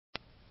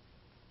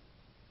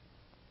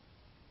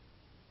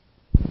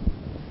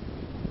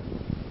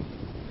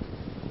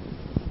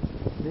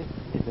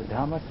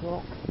Dharma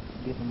talk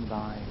given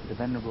by the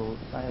Venerable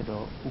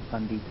Sayadaw U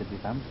Pandita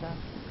Vivamsa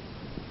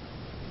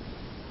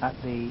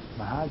at the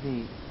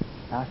Mahasi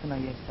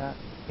Asanayetta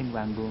in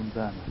Rangoon,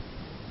 Burma.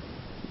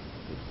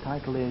 Its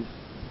title is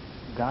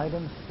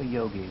Guidance for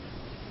Yogis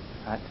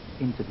at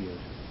Interviews.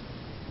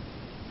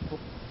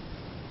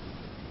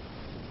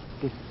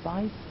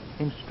 Despite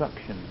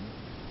instructions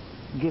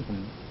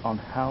given on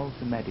how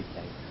to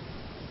meditate,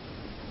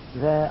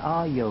 there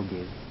are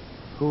yogis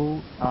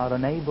who are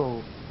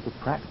unable to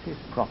practice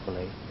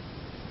properly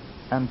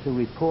and to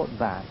report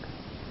back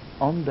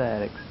on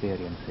their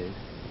experiences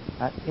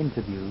at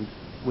interviews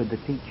with the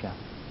teacher.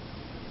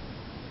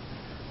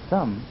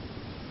 Some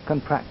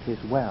can practice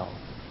well,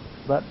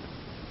 but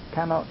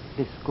cannot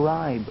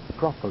describe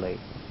properly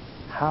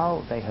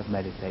how they have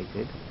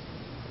meditated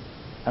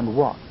and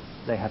what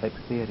they have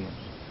experienced.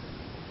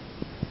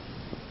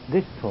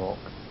 This talk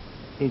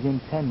is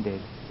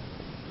intended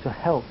to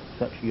help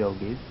such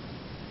yogis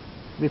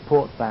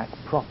report back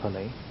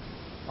properly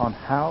on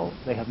how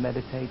they have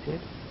meditated,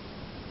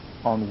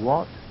 on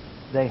what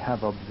they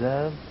have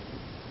observed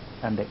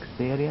and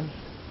experienced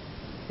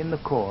in the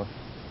course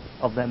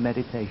of their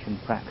meditation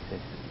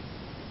practice.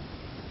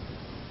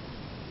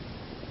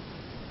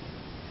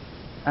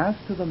 As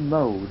to the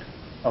mode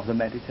of the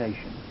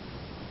meditation,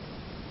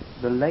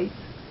 the late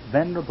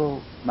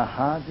Venerable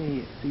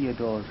Mahasi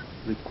Sayadaw's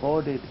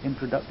recorded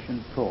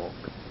introduction talk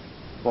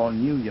for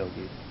new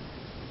yogis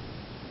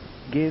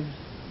gives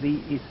the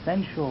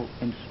essential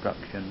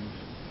instructions,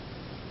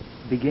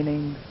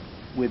 beginning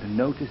with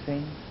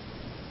noticing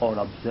or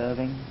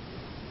observing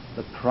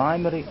the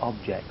primary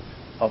object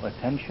of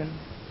attention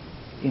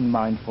in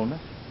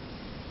mindfulness,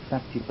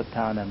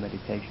 Satipatthana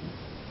meditation,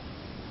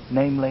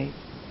 namely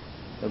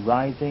the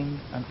rising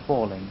and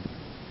falling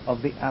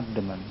of the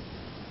abdomen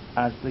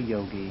as the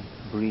yogi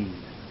breathes.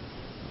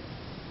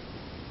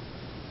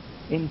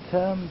 In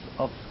terms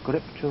of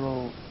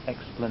scriptural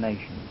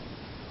explanation,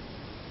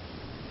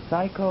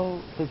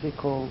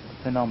 psychophysical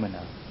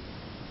phenomena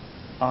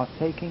are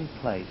taking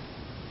place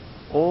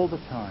all the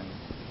time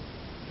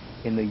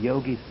in the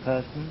yogi's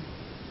person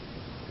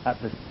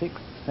at the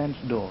sixth sense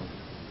doors.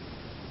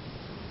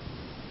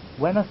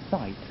 When a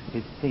sight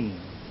is seen,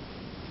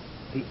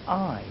 the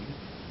eye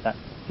that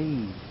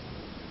sees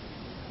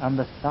and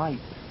the sight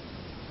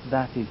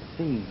that is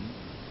seen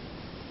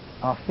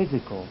are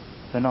physical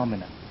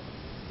phenomena,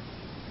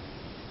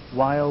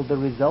 while the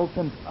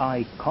resultant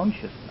eye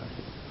consciousness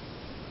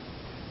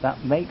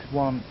that makes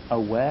one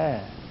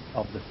aware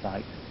of the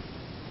sight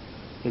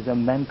is a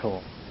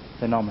mental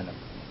phenomenon.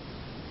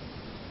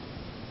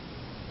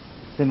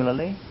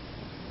 Similarly,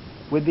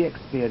 with the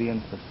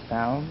experience of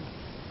sound,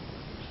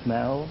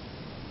 smell,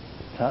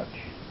 touch,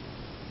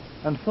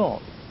 and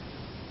thought,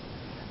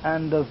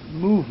 and of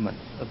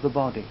movements of the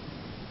body,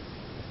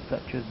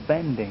 such as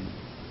bending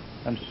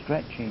and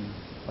stretching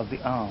of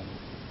the arms,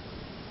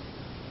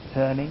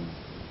 turning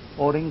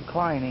or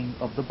inclining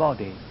of the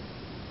body,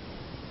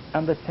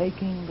 and the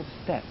taking of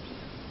steps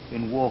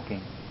in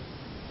walking.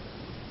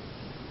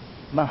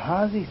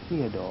 Mahasi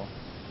Sayadaw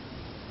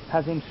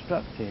has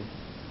instructed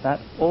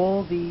that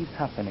all these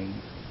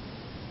happenings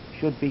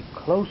should be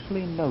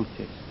closely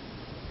noticed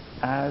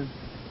as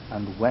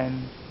and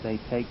when they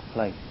take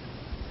place,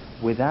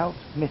 without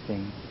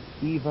missing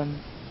even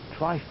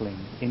trifling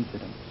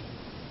incidents.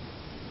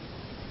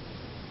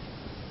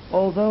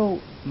 Although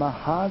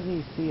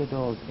Mahasi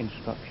Sayadaw's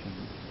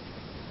instructions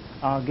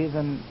are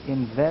given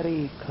in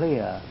very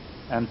clear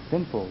and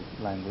simple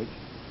language,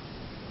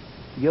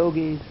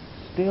 yogis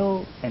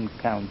still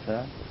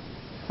encounter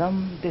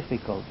some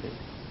difficulties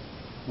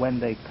when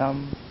they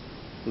come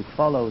to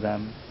follow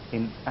them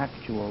in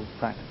actual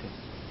practice.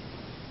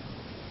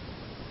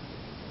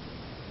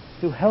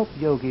 To help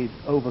yogis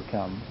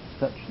overcome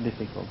such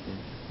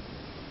difficulties,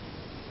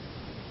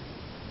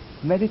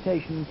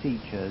 meditation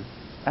teachers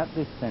at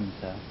this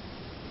center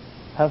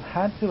have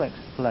had to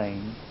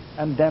explain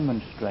and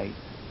demonstrate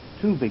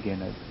to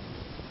beginners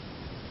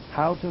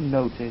how to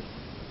notice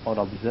or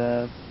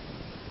observe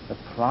the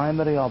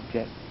primary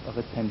object of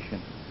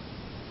attention,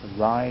 the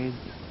rise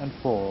and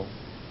fall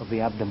of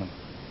the abdomen,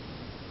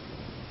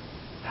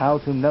 how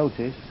to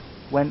notice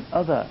when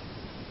other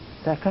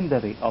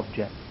secondary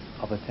objects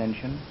of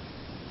attention,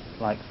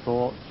 like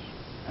thoughts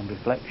and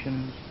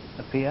reflections,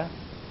 appear,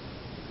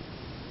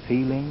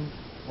 feelings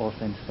or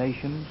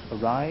sensations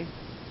arise,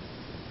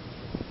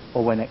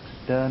 or when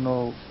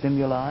external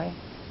stimuli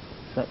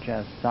such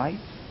as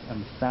sights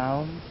and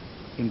sounds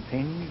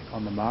impinge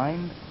on the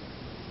mind,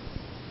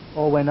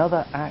 or when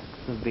other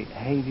acts of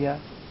behavior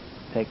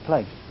take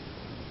place.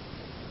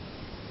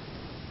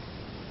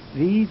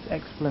 These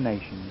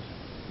explanations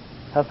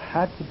have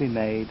had to be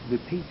made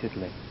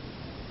repeatedly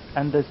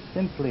and as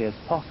simply as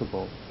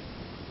possible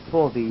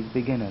for these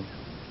beginners.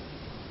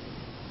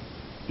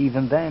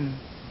 Even then,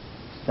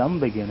 some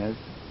beginners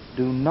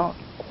do not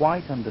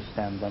quite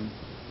understand them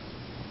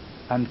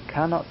and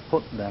cannot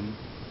put them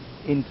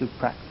into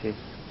practice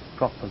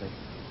properly.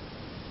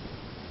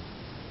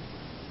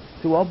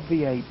 To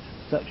obviate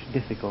such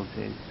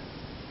difficulties,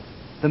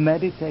 the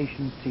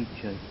meditation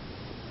teachers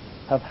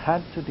have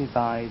had to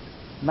devise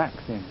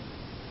maxims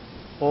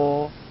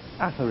or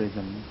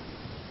aphorisms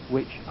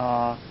which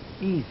are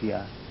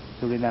easier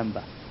to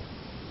remember.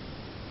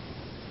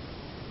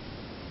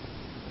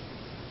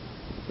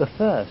 The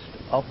first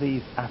of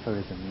these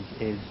aphorisms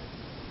is,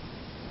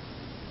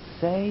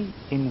 say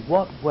in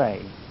what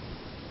way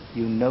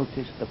you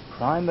notice the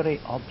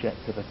primary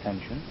object of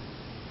attention,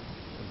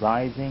 the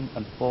rising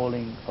and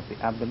falling of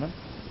the abdomen,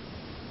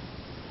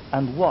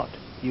 and what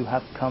you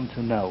have come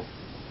to know,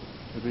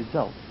 the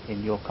result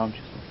in your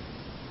consciousness.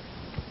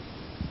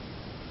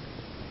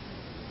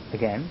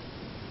 Again,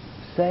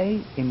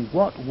 say in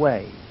what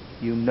way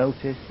you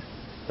notice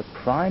the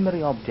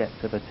primary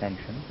object of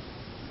attention,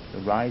 the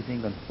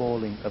rising and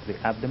falling of the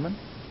abdomen,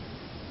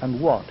 and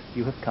what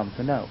you have come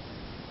to know,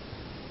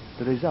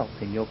 the result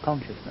in your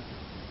consciousness.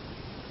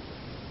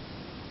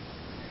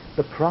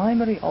 The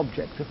primary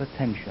object of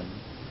attention,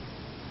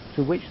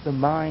 to which the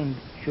mind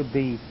should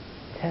be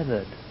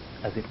tethered,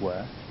 as it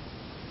were,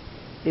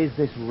 is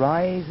this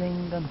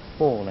rising and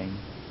falling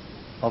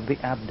of the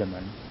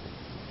abdomen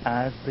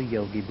as the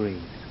yogi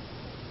breathes.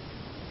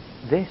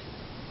 This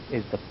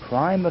is the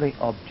primary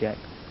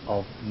object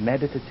of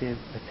meditative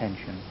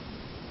attention,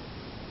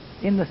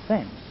 in the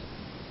sense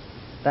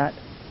that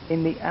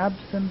in the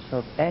absence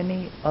of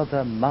any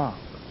other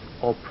marked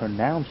or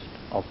pronounced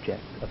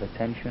object of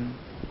attention,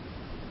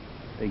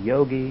 the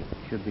yogi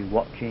should be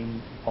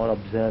watching or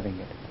observing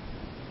it.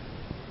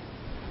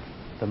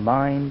 The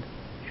mind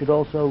should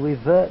also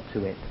revert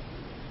to it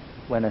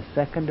when a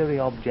secondary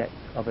object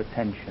of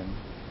attention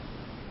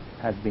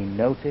has been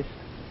noticed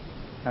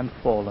and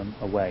fallen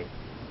away.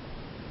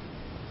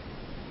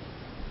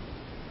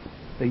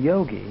 The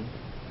yogi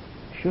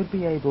should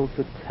be able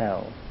to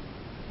tell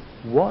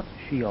what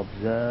she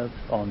observes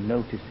or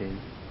notices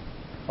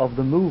of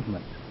the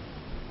movement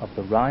of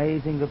the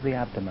rising of the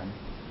abdomen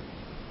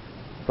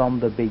from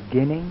the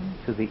beginning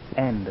to the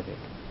end of it.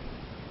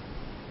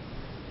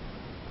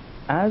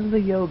 As the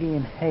yogi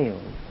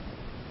inhales,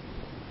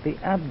 the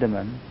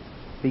abdomen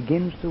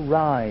begins to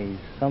rise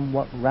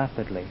somewhat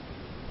rapidly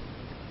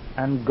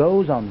and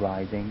goes on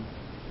rising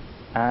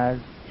as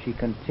she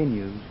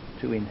continues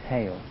to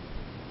inhale.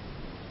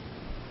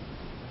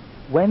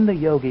 When the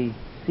yogi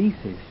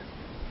ceases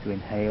to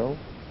inhale,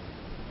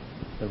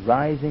 the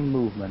rising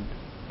movement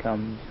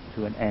comes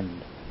to an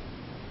end.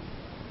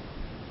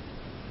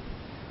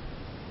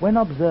 When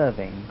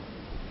observing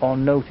or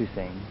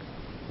noticing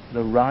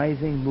the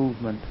rising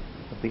movement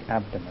of the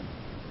abdomen,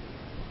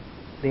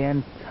 the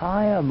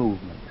entire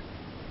movement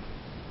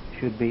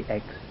should be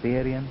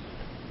experienced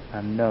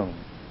and known.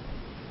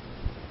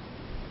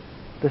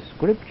 The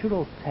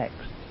scriptural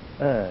texts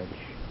urge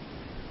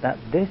that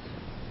this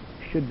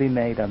should be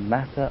made a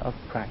matter of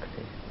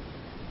practice.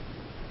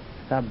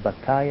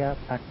 Sabbakaya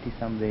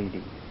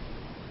Patisamvedi.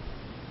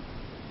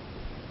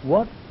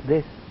 What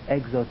this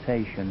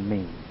exhortation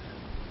means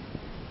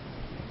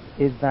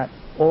is that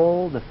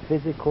all the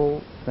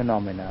physical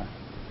phenomena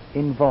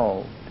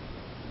involved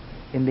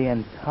in the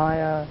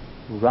entire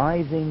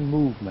rising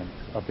movement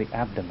of the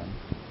abdomen,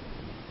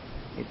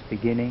 its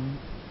beginning,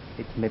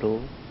 its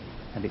middle,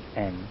 and its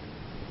end,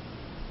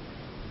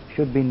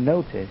 should be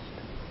noticed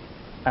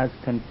as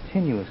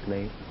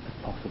continuously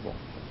as possible,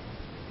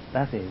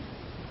 that is,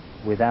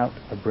 without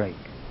a break.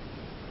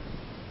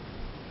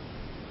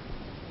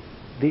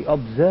 The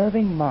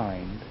observing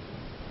mind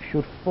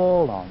should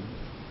fall on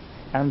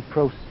and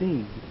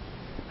proceed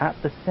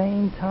at the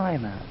same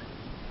time as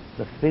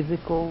the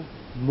physical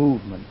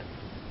movement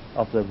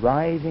of the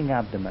rising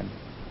abdomen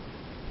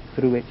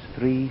through its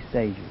three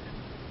stages: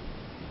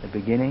 the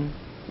beginning,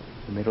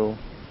 the middle,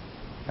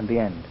 and the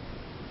end.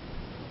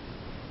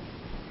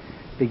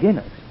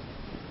 Beginners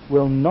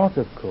will not,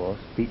 of course,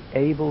 be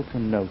able to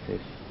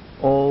notice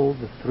all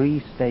the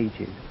three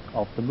stages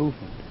of the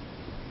movement,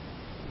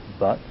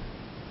 but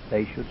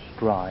they should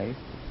strive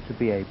to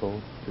be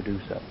able to do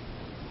so.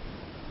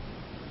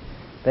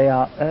 They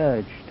are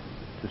urged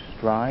to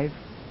strive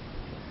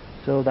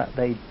so that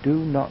they do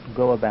not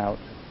go about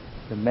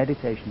the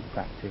meditation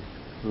practice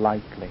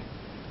lightly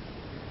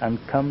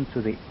and come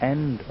to the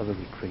end of a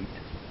retreat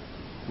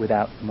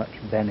without much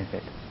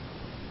benefit,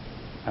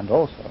 and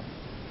also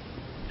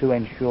to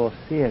ensure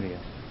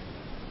serious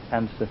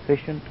and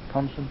sufficient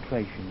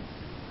concentration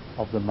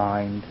of the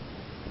mind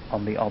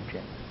on the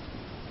object.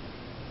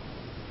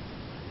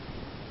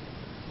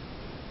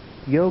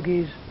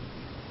 Yogis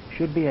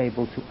should be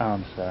able to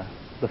answer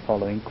the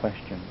following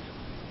questions.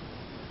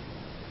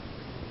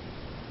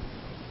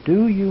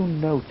 Do you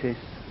notice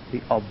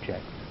the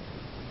object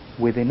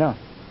with enough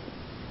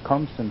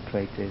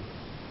concentrated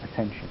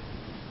attention?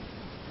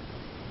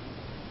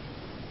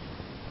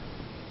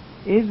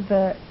 Is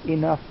there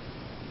enough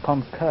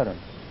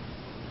concurrence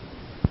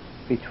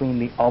between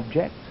the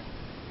object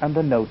and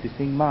the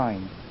noticing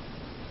mind?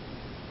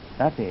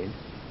 That is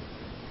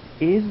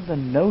the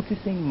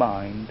noticing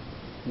mind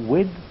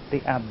with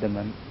the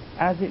abdomen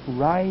as it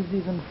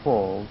rises and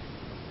falls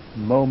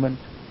moment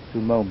to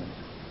moment?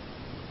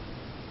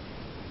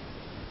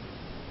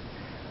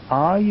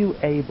 Are you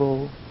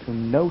able to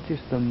notice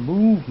the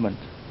movement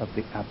of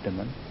the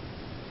abdomen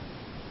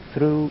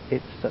through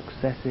its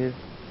successive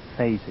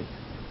phases.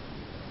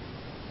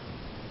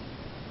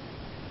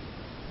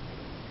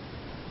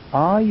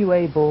 Are you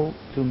able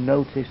to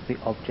notice the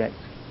object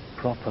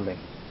properly?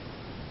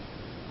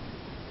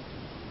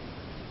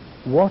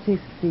 What is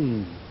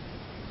seen?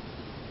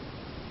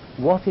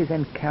 What is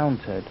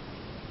encountered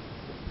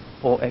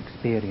or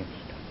experienced?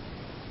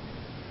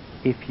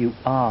 If you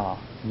are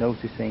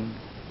noticing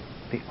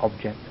the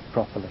object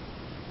properly,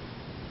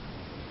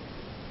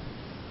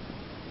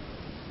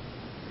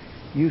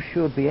 you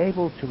should be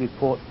able to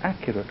report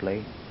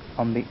accurately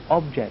on the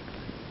object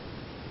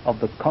of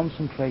the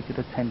concentrated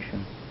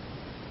attention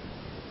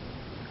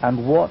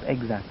and what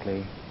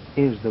exactly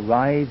is the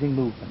rising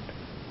movement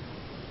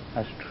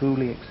as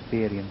truly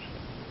experienced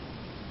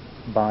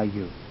by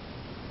you.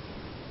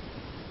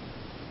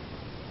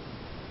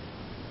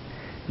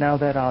 Now,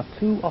 there are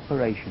two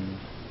operations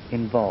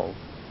involved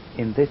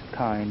in this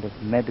kind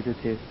of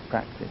meditative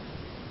practice.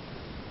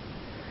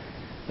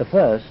 The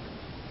first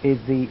is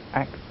the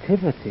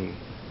activity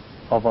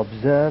of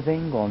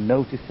observing or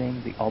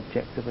noticing the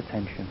object of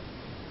attention.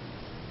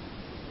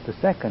 The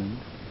second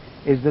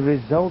is the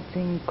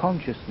resulting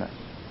consciousness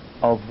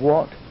of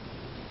what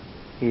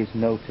is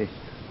noticed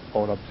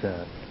or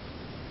observed.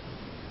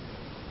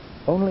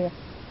 Only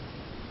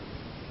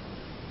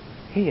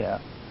here,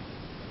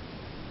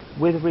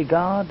 with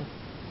regard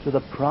to the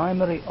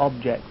primary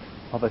object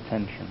of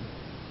attention,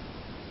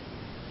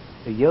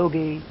 the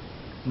yogi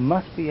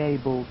must be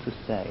able to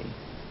say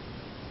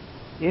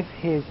if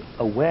his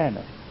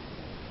awareness,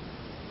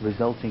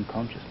 resulting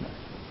consciousness,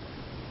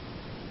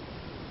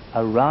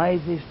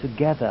 arises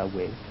together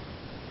with,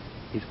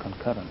 is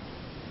concurrent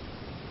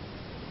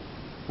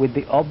with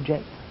the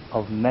object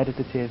of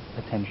meditative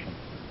attention,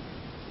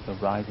 the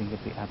rising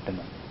of the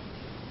abdomen,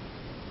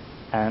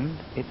 and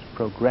its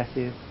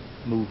progressive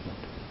movement.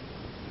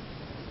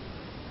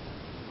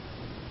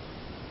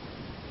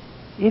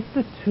 If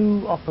the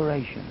two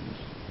operations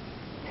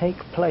take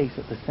place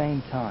at the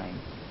same time,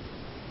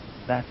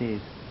 that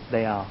is,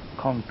 they are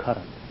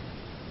concurrent,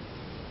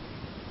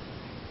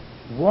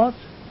 what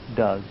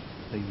does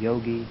the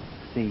yogi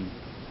see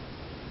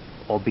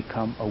or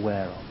become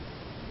aware of?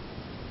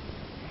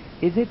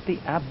 Is it the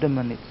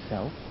abdomen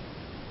itself,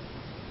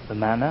 the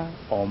manner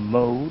or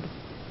mode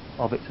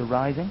of its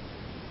arising,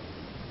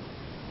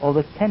 or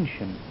the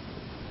tension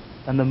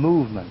and the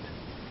movement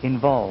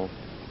involved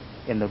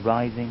in the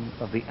rising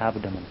of the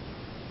abdomen?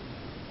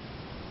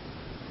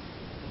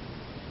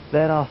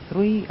 There are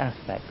three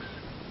aspects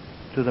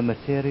to the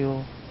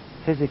material,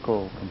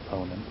 physical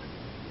component,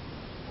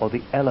 or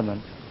the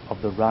element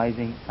of the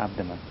rising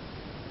abdomen.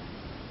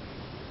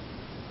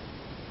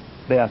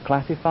 They are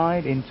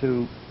classified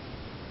into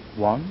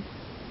 1.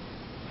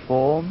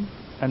 Form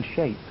and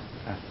shape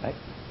aspect,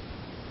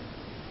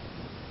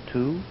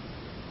 2.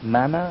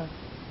 Manner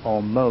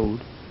or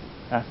mode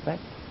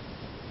aspect,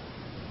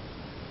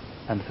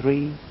 and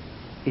 3.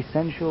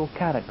 Essential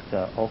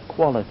character or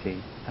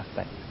quality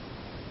aspect.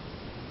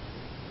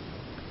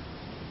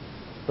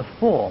 The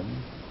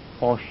form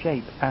or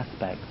shape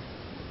aspect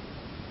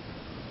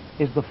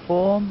is the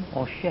form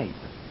or shape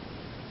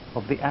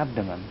of the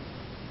abdomen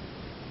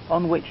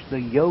on which the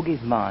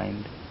yogi's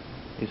mind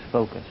is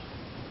focused.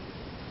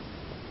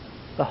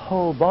 The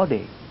whole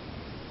body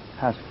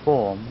has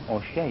form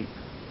or shape,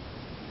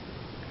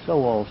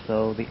 so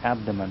also the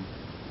abdomen,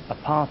 a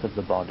part of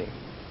the body.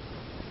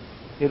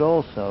 It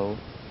also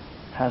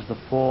has the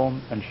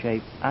form and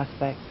shape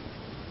aspect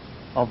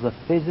of the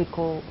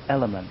physical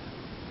element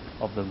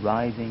of the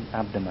rising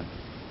abdomen.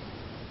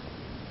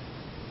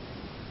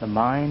 The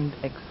mind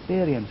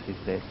experiences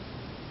this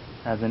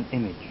as an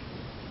image.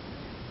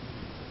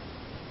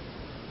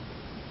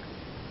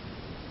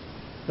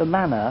 The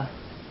manner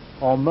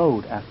or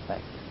mode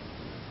aspect.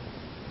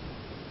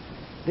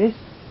 This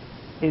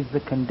is the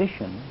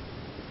condition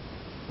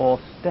or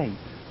state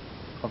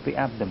of the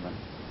abdomen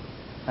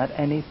at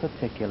any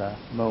particular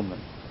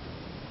moment.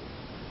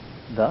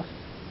 Thus,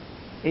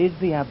 is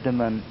the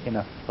abdomen in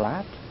a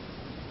flat,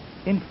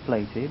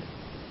 inflated,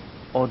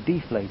 or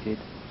deflated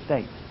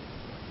state?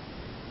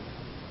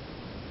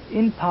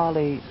 In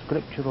Pali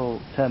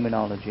scriptural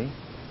terminology,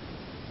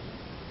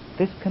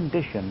 this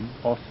condition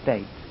or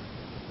state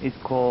is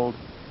called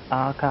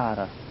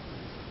akara.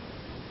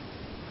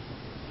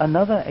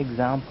 Another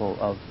example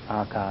of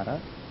akara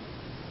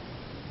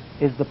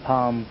is the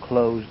palm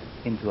closed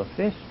into a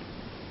fist,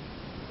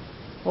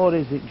 or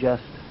is it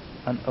just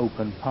an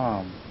open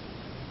palm?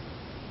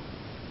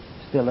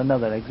 Still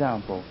another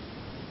example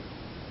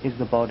is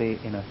the body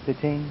in a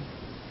sitting,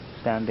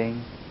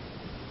 standing,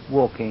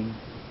 walking,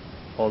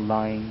 or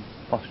lying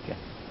posture.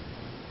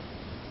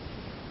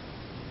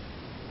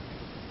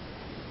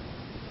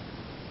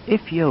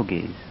 If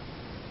yogis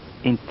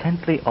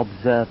intently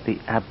observe the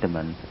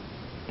abdomen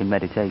in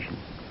meditation,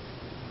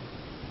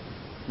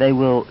 they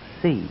will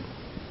see,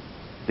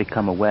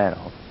 become aware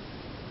of,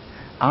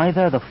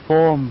 either the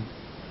form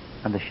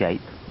and the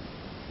shape,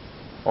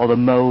 or the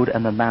mode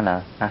and the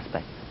manner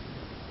aspect,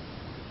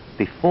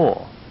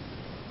 before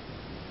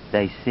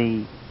they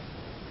see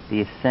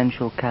the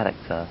essential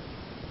character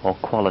or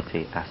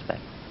quality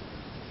aspect.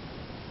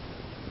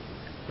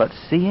 But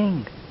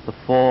seeing the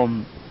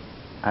form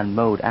and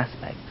mode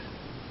aspects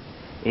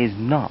is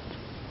not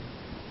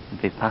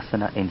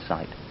vipassana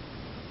insight.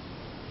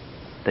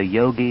 The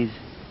yogis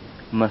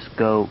must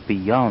go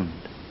beyond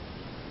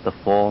the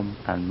form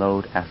and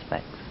mode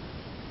aspects.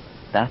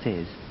 That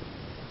is,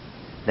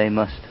 they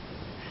must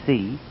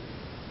see,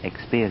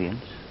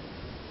 experience,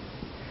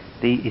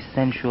 the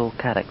essential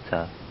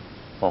character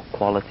or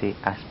quality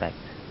aspect,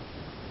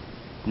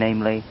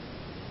 namely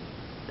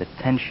the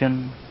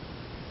tension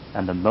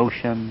and the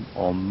motion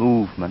or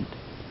movement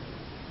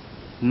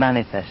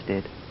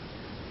manifested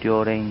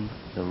during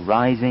the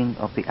rising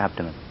of the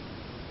abdomen.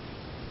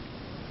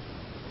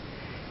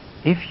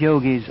 If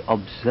yogis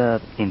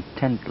observe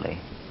intently,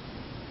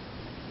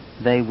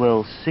 they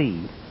will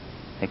see,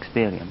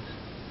 experience,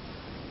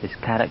 this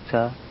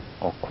character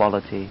or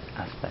quality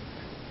aspect.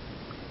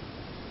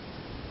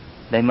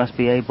 They must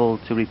be able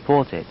to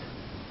report it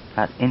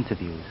at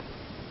interviews,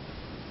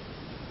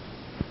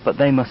 but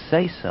they must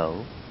say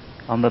so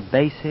on the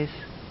basis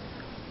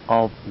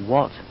of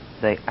what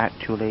they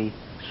actually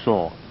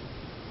saw,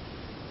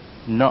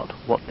 not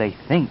what they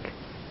think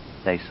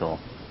they saw.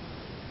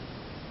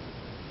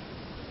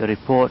 The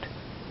report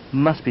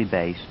must be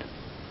based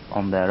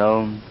on their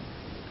own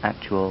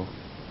actual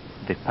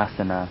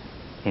vipassana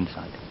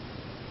insight.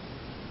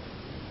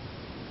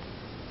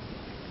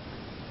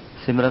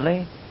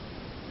 Similarly,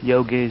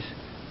 yogis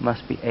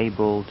must be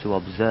able to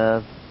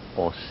observe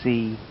or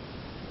see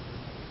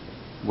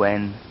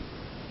when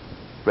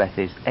breath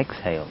is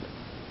exhaled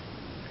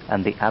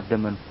and the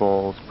abdomen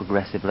falls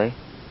progressively,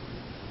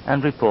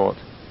 and report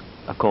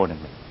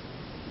accordingly.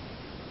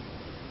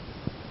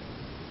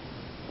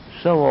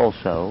 So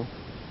also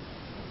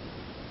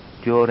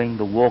during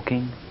the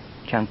walking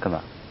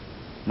chankama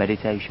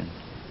meditations.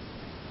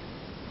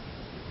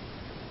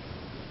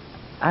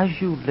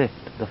 As you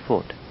lift the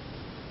foot,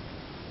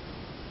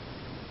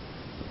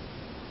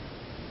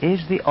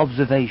 is the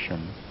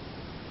observation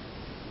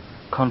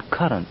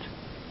concurrent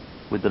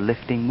with the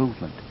lifting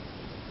movement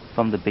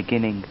from the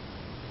beginning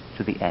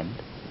to the end?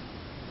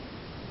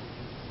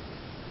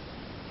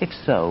 If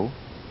so,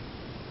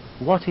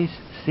 what is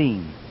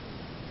seen?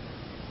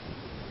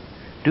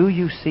 Do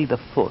you see the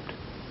foot,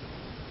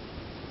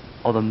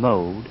 or the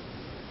mode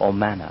or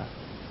manner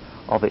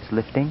of its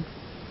lifting?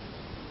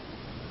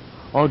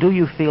 Or do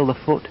you feel the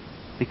foot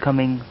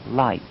becoming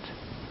light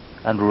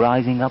and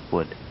rising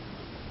upward,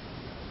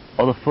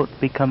 or the foot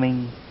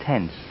becoming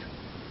tense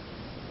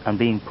and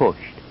being pushed?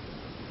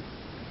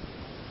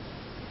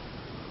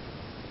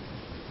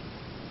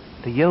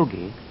 The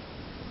yogi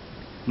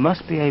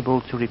must be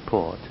able to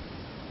report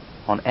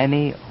on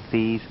any of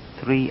these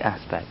three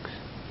aspects,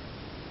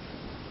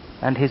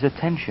 and his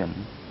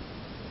attention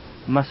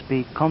must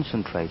be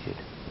concentrated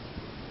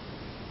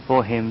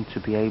for him to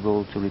be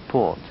able to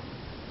report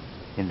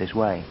in this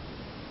way.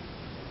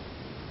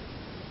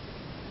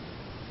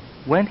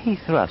 When he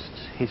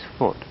thrusts his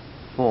foot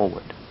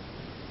forward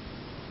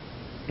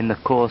in the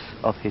course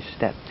of his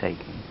step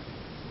taking,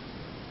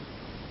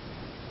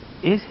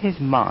 is his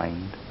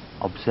mind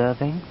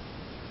observing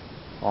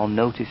or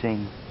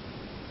noticing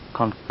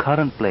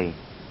concurrently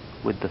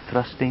with the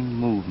thrusting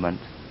movement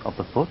of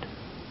the foot?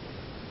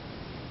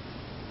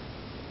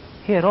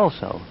 Here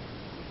also,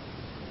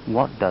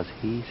 what does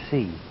he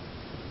see?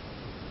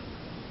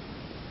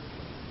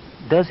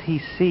 Does he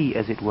see,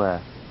 as it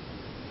were,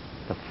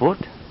 the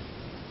foot,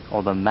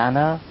 or the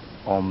manner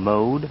or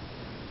mode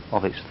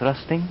of its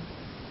thrusting,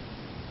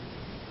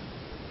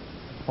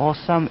 or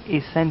some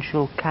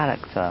essential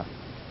character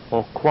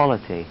or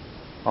quality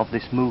of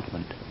this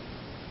movement,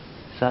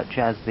 such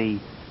as the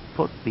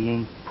foot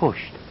being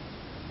pushed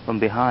from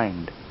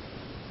behind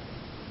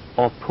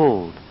or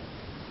pulled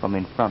from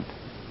in front?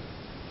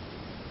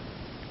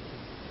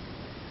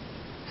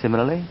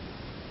 Similarly,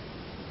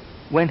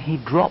 when he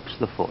drops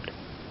the foot,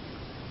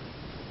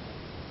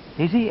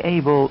 is he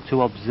able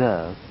to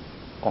observe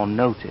or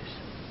notice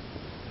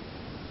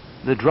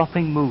the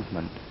dropping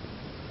movement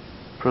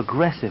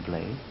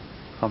progressively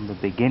from the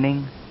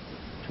beginning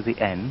to the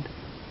end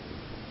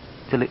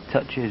till it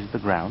touches the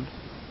ground?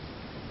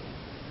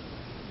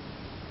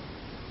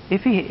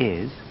 If he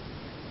is,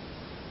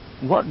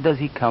 what does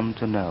he come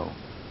to know?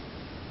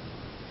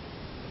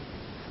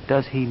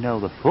 Does he know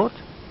the foot,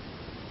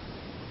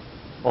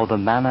 or the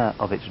manner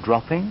of its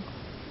dropping,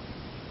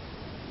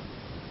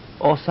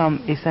 or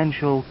some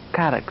essential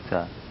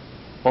character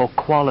or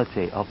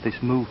quality of this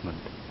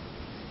movement,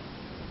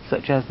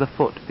 such as the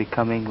foot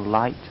becoming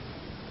light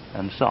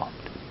and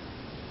soft?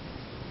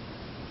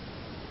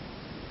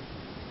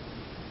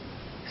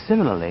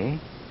 Similarly,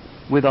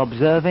 with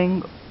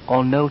observing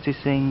or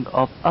noticing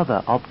of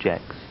other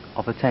objects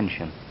of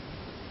attention,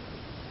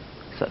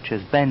 such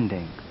as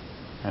bending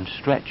and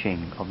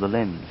stretching of the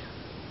limbs,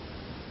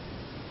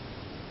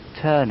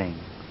 turning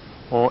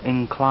or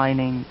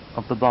inclining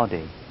of the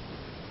body,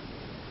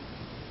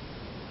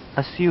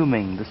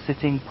 assuming the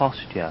sitting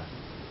posture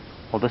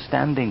or the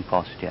standing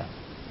posture,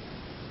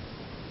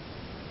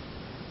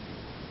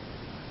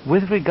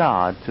 With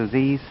regard to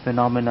these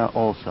phenomena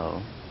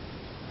also,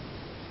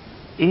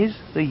 is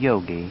the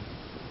yogi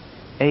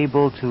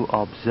able to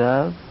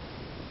observe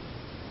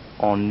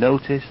or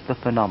notice the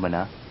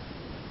phenomena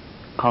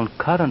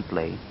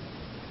concurrently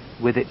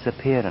with its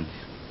appearance,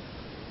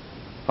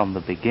 from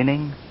the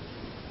beginning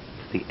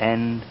to the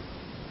end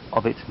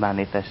of its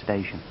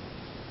manifestation?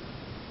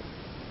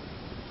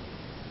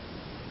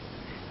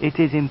 It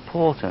is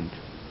important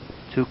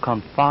to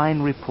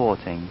confine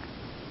reporting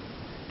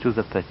to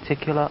the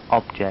particular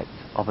object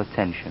of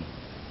attention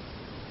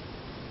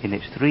in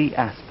its three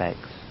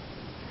aspects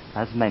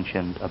as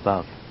mentioned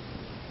above,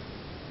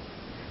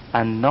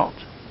 and not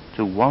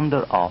to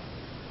wander off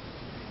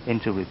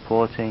into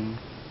reporting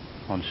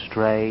on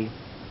stray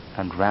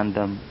and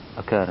random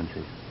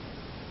occurrences.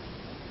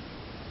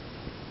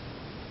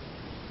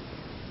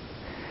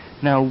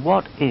 Now,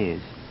 what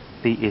is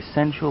the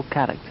essential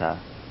character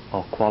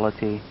or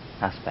quality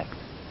aspect?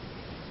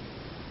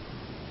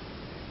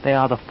 They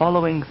are the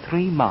following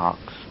three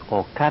marks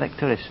or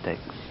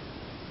characteristics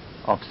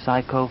of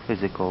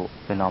psychophysical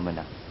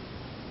phenomena.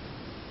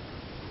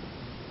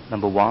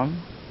 Number 1,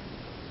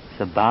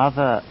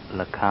 Sabhava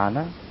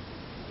Lakkhana.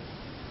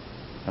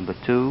 Number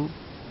 2,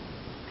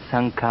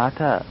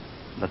 Sankhata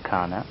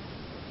Lakkhana.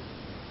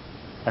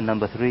 And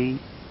number 3,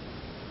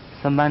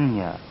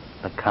 Samanya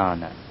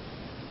Lakkhana.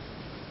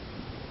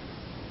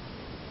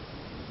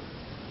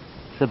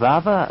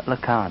 Sabhava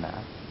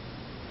Lakkhana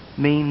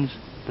means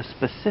the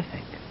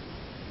specific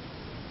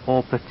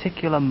or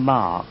particular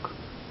mark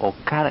or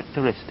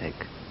characteristic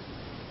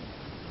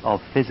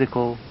of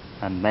physical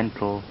and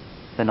mental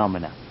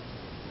phenomena.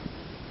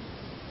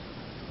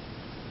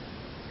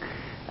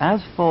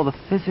 As for the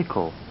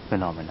physical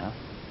phenomena,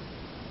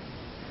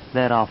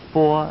 there are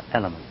four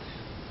elements.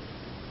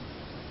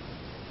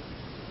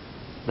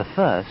 The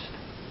first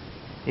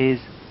is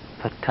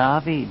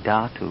Patavi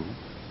Dhatu,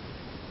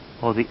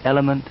 or the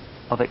element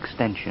of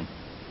extension.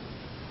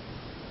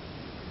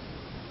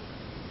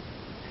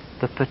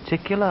 The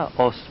particular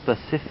or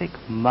specific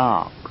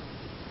mark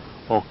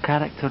or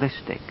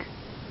characteristic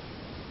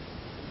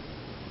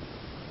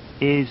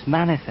is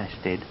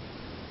manifested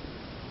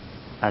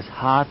as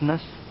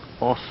hardness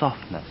or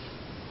softness,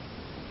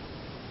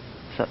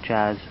 such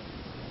as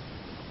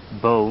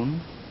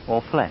bone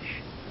or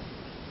flesh,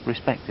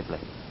 respectively.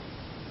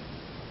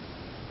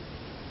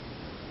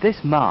 This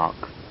mark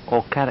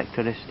or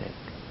characteristic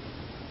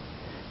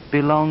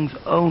belongs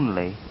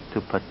only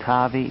to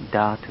Patavi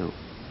Dhatu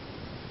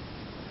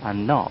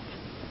and not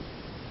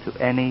to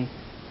any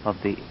of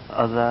the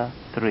other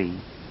three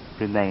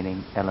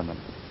remaining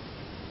elements.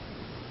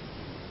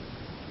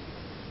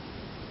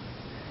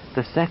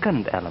 The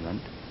second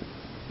element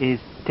is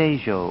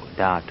Tejo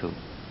Dhatu,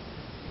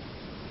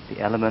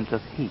 the element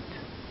of heat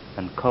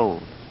and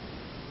cold.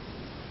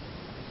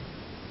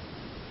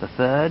 The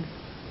third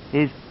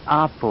is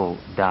Apo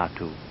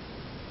Dhatu,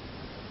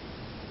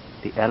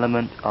 the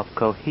element of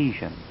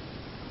cohesion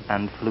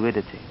and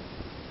fluidity.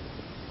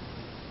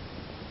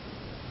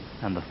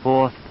 And the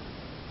fourth,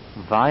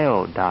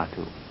 Vayo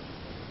Dhatu,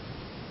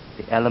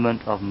 the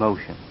element of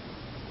motion.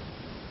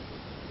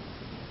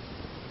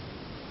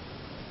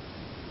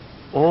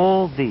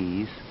 All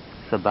these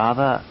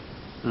Sabhava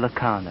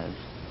Lakkhanas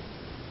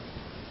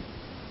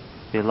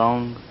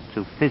belong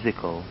to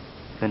physical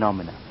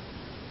phenomena.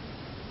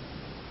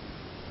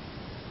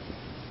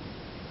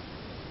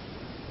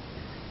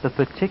 The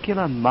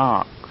particular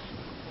marks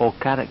or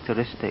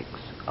characteristics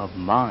of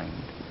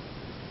mind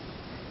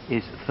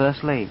is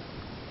firstly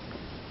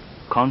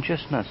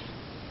consciousness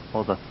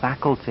or the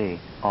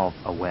faculty of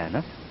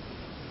awareness.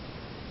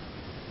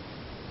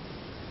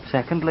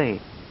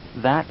 Secondly,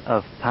 that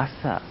of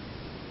Phassa,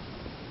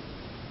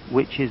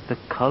 which is the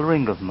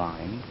colouring of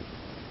mind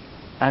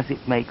as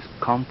it makes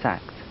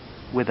contact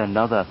with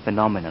another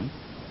phenomenon.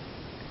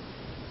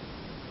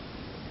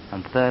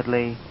 And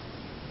thirdly,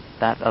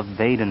 that of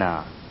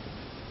Vedana,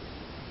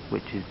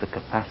 which is the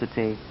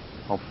capacity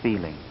of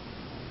feeling.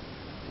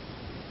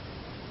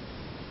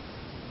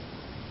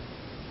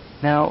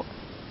 Now,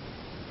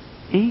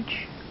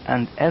 each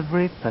and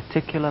every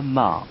particular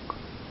mark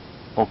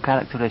or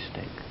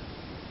characteristic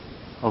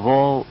of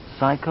all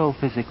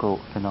psychophysical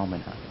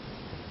phenomena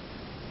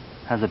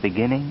has a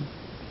beginning,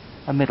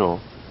 a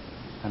middle,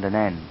 and an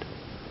end.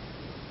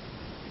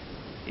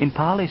 In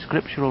Pali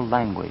scriptural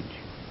language,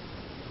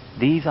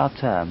 these are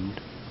termed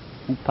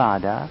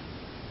Upada,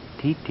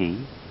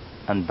 Titi,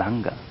 and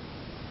Bhanga.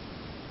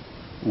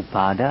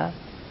 Upada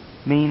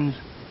means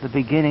the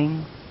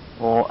beginning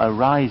or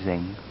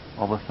arising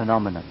of a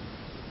phenomenon.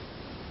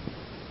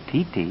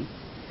 Titi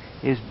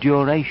is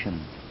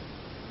duration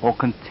or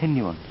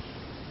continuance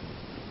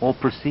or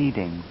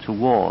proceeding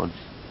towards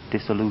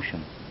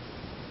dissolution.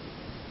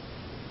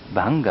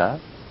 Bhanga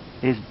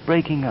is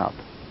breaking up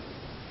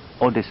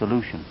or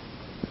dissolution.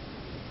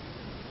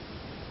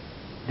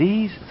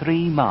 These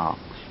three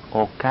marks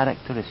or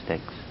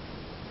characteristics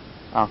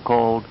are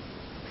called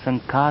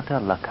Sankhata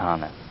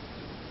Lakkhana.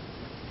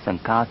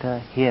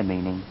 Sankhata here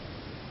meaning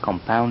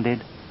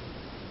compounded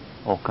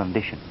or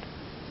conditioned.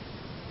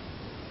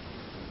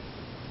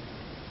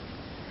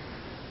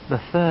 The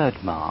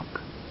third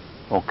mark,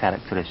 or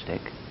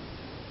characteristic,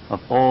 of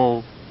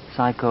all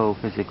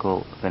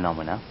psychophysical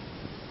phenomena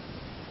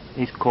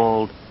is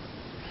called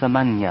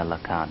Samanya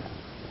Lakkhana.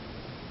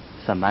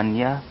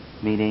 Samanya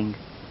meaning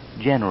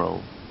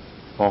general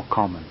or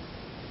common.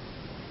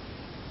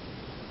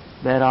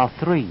 There are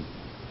three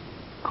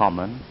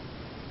common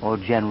or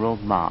general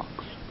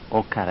marks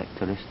or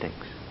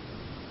characteristics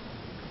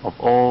of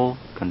all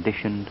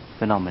conditioned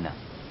phenomena.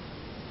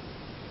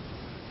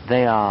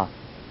 They are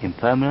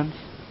impermanence,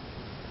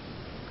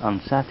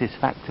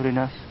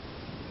 unsatisfactoriness,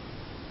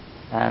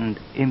 and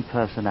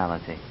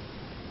impersonality.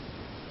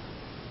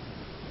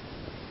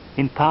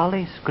 In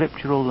Pali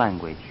scriptural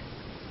language,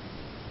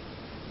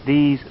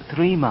 these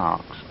three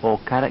marks or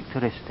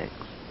characteristics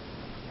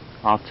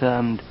are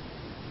termed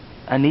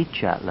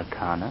Anicca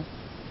Lakkhana,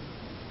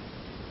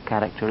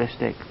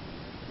 characteristic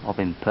of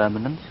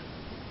impermanence,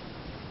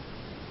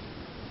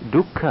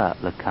 Dukkha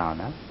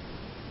Lakkhana,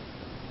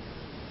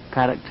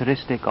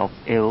 characteristic of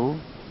ill,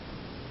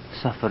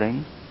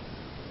 suffering,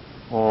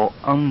 or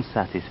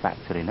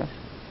unsatisfactoriness,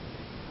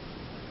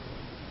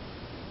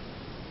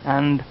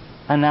 and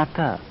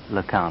Anatta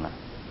Lakkhana,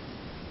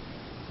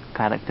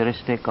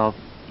 characteristic of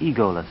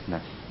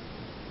egolessness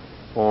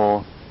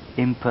or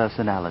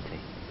impersonality.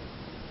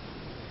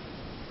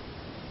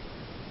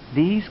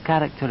 These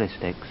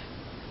characteristics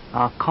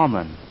are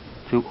common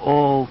to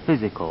all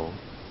physical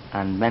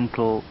and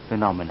mental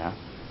phenomena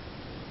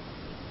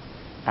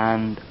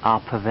and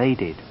are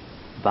pervaded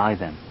by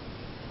them.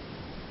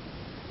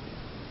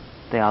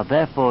 They are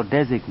therefore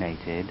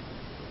designated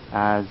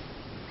as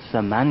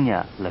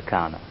Samanya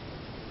Lakkhana,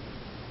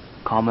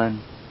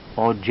 common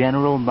or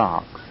general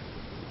marks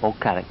or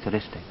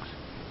characteristics.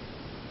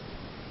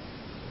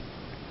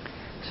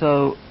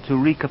 So, to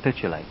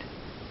recapitulate,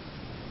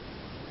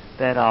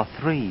 there are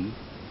three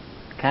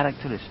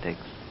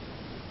characteristics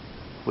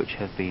which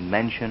have been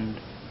mentioned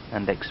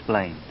and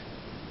explained.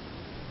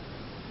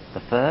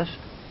 The first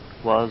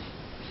was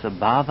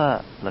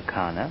Sabhava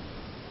Lakkhana,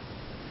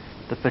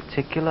 the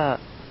particular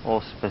or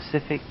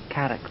specific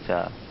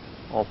character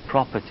or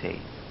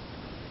property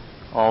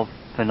of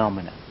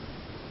phenomena,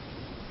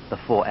 the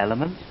four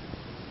elements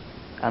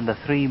and the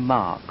three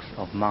marks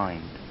of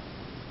mind.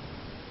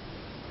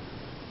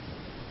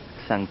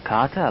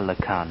 Sankhata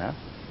Lakkhana,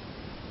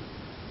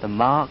 the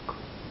mark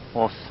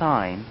or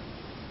sign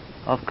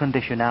of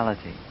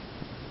conditionality,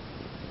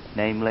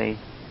 namely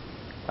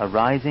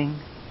arising,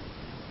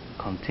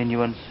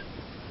 continuance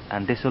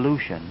and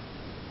dissolution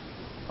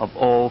of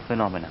all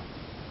phenomena.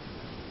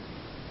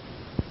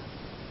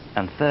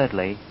 And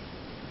thirdly,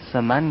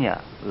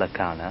 Samanya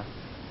Lakkhana,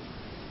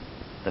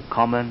 the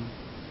common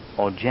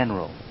or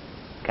general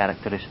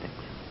characteristics.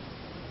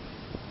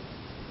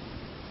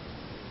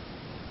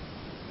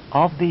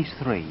 Of these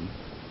three,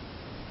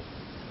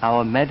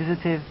 our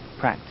meditative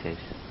practice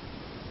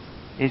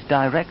is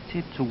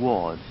directed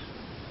towards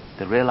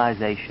the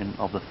realization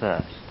of the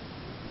first,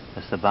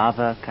 the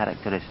Sabhava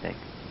characteristic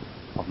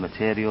of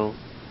material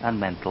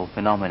and mental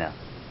phenomena.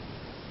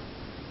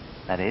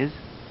 That is,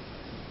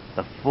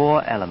 the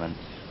four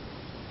elements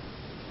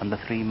and the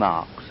three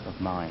marks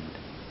of mind.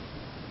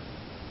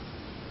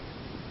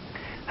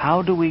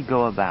 How do we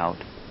go about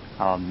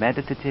our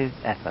meditative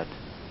effort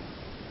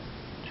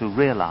to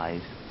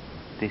realize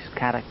this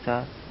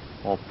character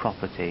or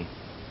property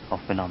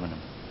of phenomenon?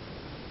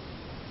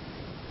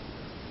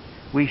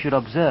 We should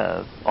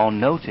observe or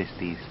notice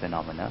these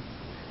phenomena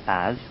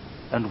as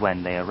and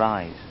when they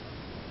arise.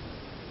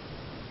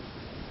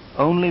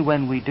 Only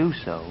when we do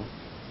so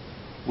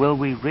will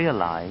we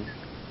realize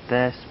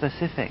their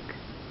specific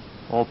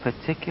or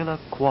particular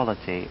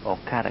quality or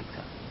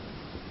character,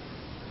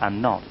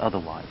 and not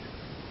otherwise.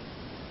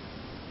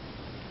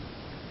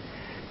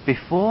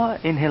 Before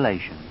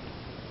inhalation,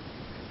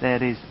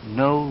 there is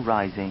no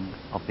rising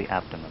of the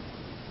abdomen.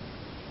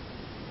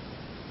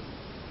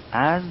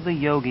 As the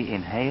yogi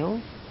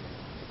inhales,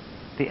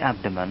 the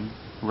abdomen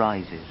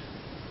rises.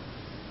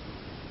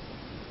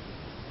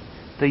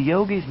 The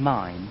yogi's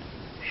mind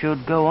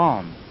should go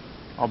on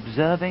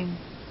observing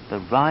the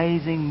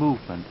rising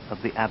movement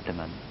of the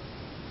abdomen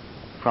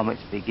from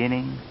its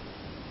beginning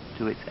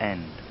to its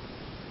end.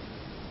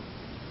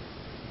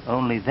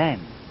 Only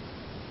then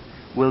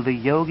will the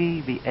yogi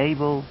be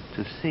able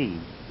to see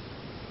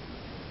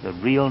the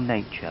real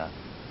nature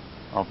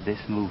of this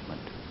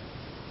movement.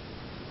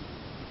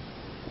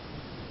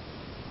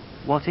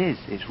 What is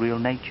its real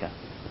nature,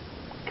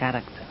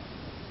 character,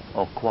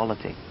 or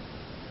quality?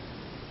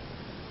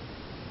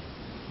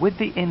 With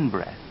the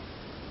in-breath,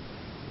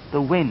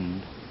 the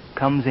wind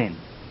comes in.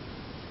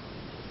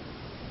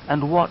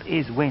 And what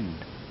is wind?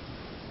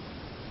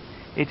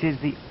 It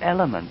is the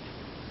element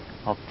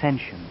of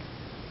tension,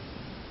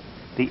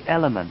 the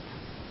element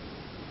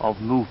of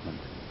movement.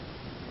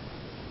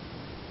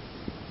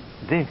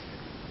 This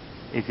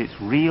is its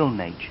real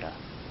nature.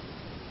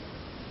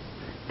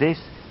 This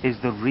is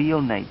the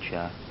real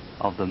nature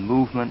of the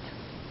movement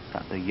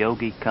that the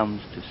yogi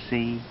comes to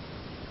see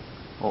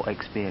or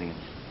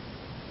experience.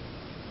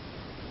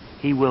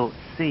 He will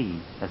see,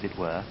 as it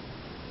were,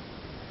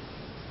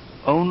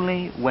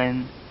 only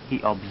when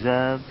he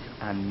observes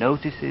and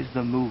notices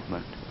the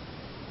movement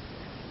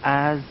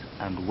as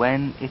and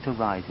when it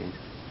arises,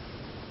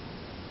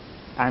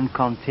 and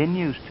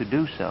continues to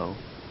do so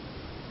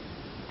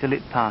till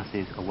it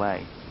passes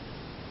away.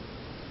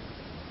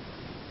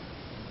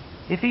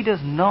 If he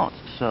does not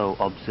so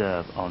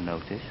observe or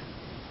notice,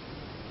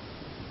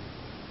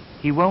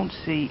 he won't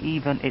see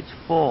even its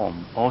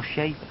form or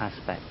shape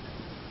aspect,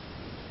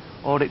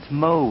 or its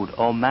mode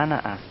or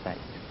manner aspect,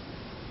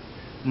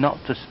 not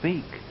to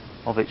speak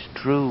of its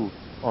true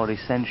or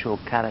essential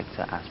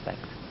character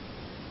aspect.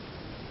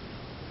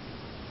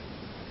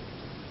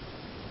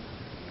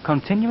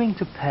 Continuing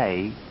to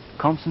pay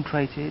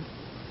concentrated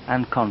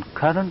and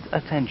concurrent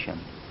attention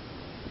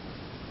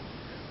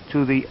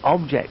to the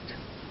object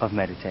of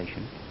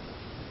meditation,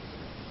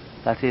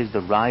 that is,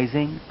 the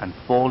rising and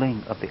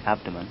falling of the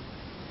abdomen,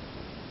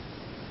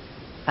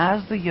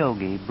 as the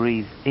yogi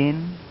breathes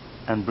in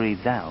and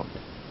breathes out,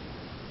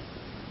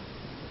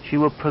 she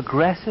will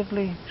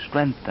progressively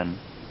strengthen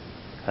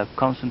her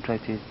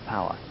concentrative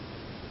power.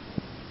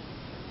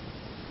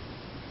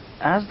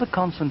 As the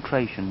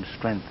concentration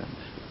strengthens,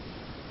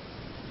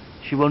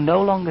 she will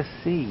no longer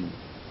see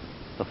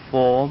the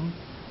form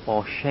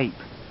or shape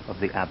of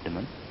the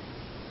abdomen,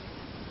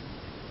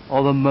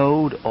 or the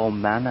mode or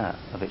manner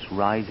of its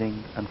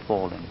rising and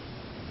falling.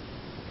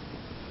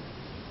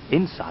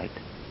 Insight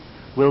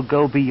will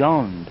go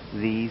beyond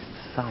these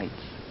sights,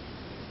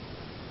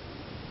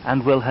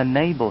 and will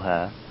enable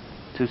her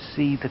to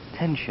see the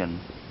tension,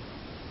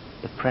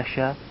 the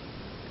pressure,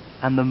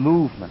 and the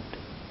movement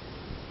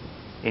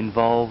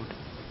involved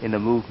in the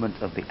movement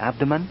of the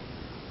abdomen,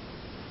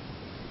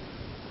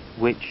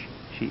 which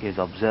she is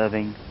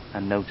observing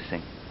and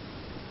noticing.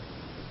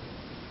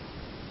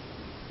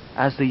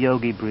 As the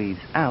yogi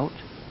breathes out,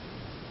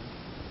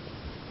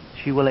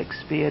 she will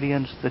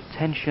experience the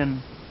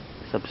tension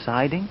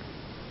subsiding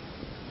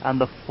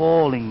and the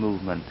falling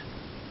movement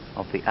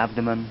of the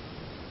abdomen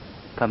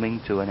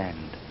coming to an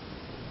end.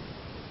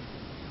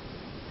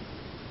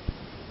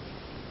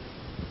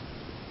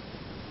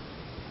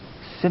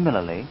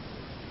 Similarly,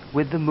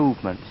 with the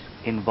movements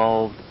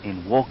involved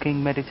in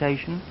walking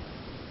meditation,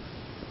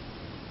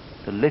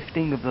 the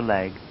lifting of the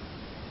leg,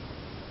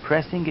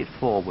 pressing it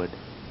forward,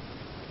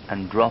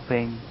 and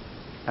dropping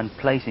and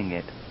placing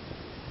it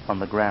on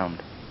the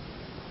ground.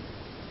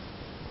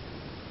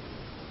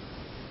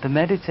 The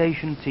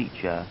meditation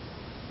teacher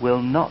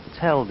will not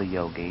tell the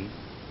yogi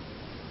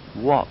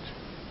what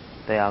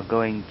they are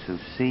going to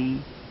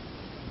see,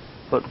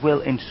 but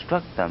will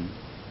instruct them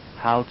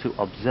how to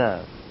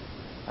observe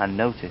and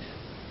notice.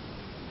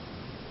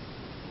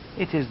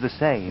 It is the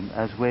same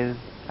as with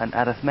an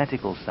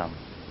arithmetical sum.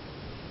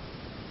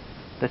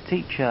 The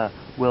teacher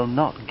will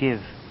not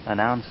give an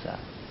answer,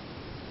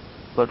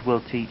 but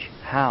will teach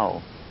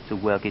how to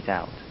work it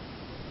out.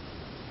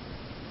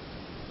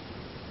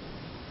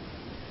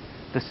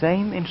 The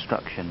same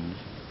instructions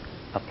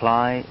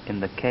apply in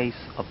the case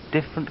of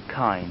different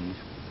kinds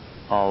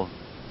of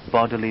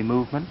bodily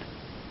movement,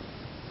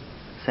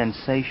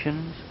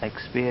 sensations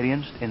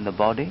experienced in the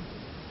body,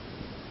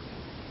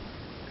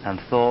 and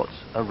thoughts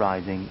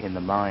arising in the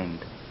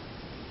mind.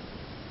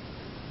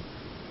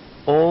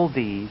 All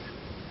these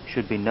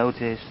should be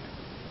noticed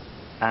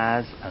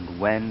as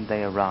and when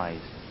they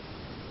arise,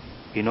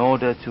 in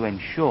order to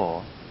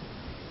ensure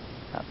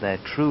that their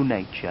true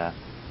nature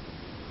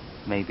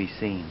may be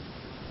seen.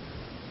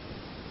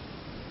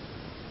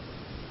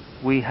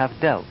 We have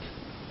dealt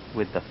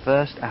with the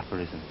first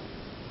aphorism.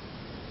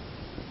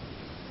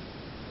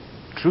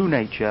 True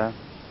nature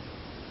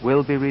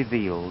will be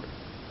revealed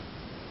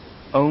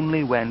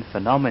only when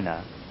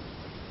phenomena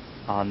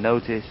are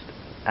noticed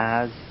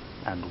as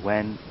and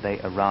when they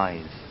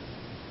arise.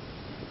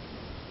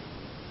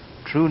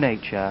 True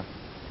nature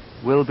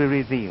will be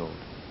revealed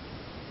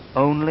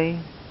only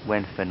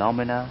when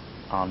phenomena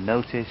are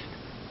noticed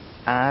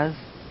as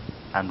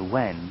and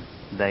when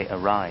they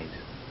arise.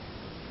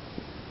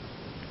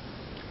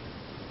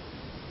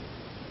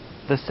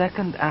 The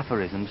second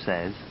aphorism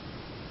says,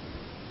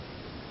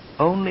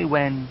 only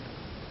when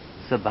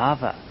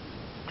sabhava,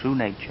 true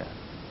nature,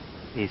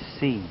 is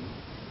seen,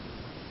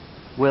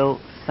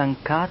 will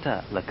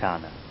sankhata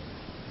lakkhana,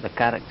 the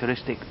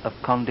characteristic of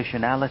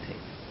conditionality,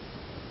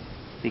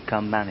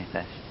 become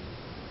manifest.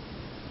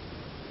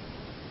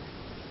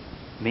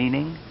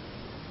 Meaning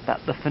that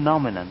the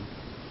phenomenon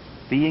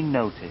being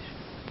noticed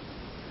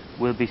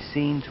will be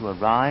seen to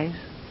arise,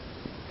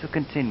 to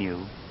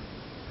continue,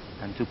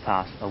 and to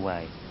pass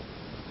away.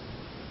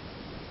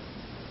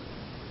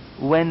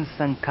 When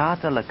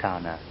sankhata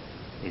lakkhana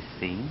is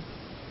seen,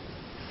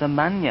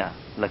 samanya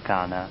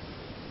lakkhana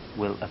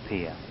will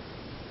appear.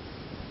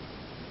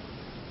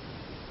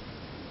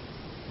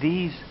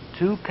 These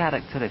two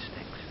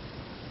characteristics,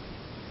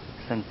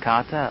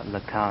 sankhata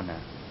lakkhana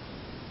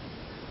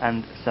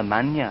and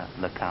samanya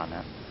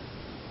lakkhana,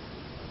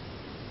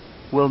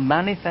 will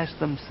manifest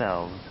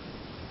themselves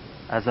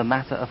as a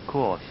matter of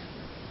course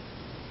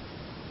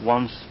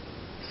once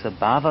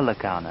sabhava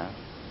lakkhana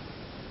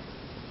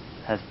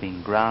has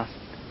been grasped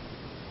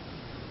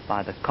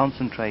by the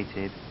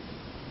concentrated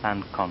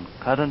and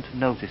concurrent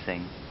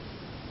noticing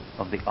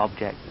of the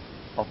object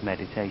of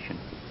meditation.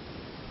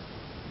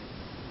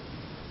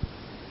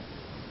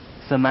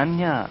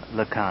 Samanya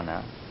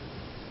Lakkhana,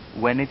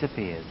 when it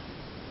appears,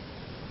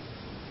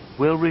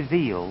 will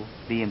reveal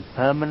the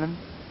impermanent,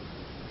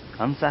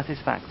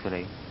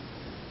 unsatisfactory,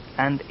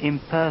 and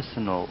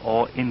impersonal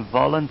or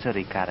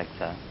involuntary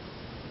character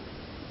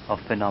of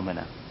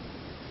phenomena.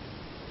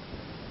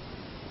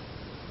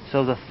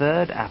 So the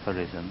third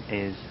aphorism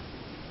is,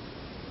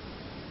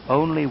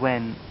 only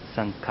when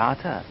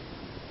Sankhata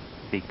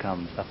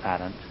becomes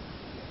apparent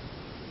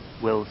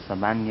will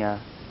Samanya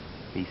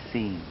be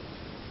seen.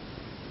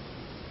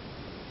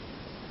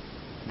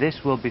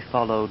 This will be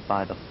followed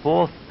by the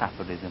fourth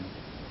aphorism,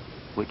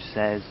 which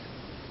says,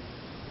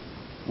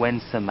 when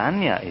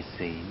Samanya is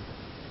seen,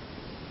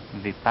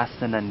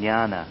 Vipassana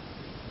Jnana,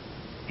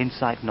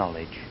 insight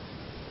knowledge,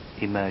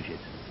 emerges.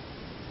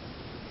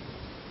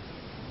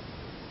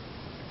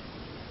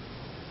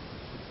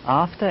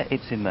 After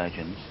its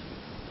emergence,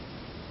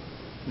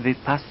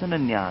 Vipassana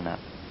Jnana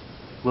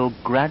will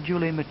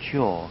gradually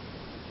mature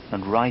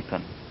and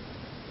ripen,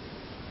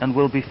 and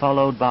will be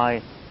followed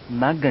by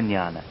Magga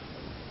Jnana,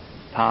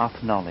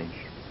 path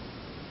knowledge,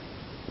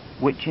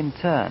 which in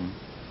turn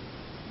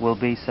will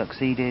be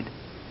succeeded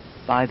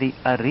by the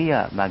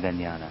Ariya Magga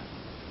Jnana,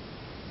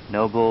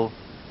 noble,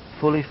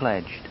 fully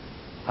fledged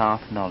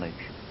path knowledge,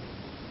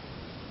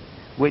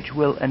 which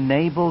will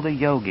enable the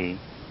yogi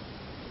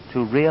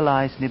to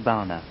realize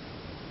Nibbana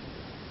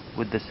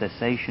with the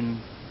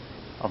cessation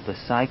of the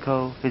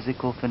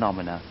psycho-physical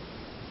phenomena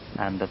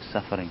and of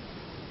suffering.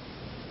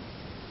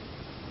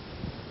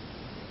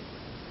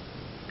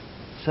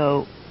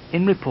 So,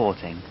 in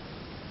reporting,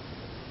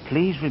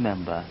 please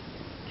remember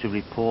to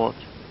report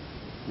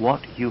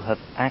what you have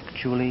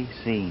actually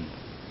seen,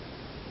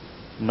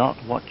 not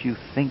what you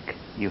think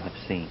you have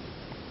seen.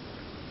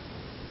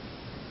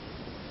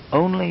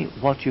 Only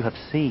what you have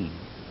seen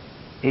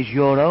is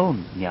your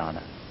own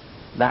jnana,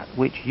 that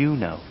which you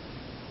know,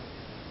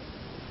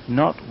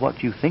 not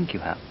what you think you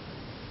have,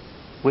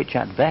 which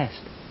at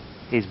best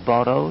is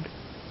borrowed,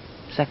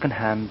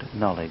 second-hand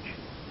knowledge,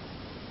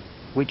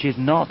 which is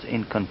not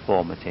in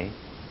conformity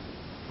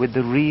with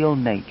the real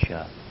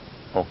nature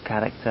or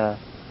character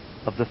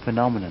of the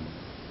phenomenon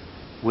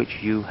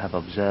which you have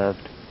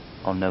observed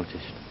or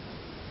noticed.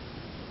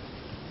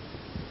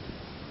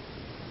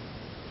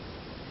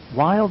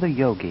 While the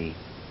yogi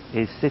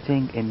is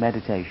sitting in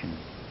meditation,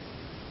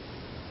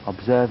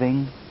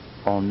 observing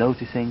or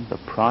noticing the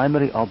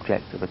primary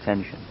object of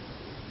attention,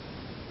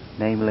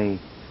 namely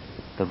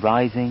the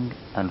rising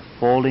and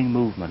falling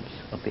movements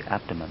of the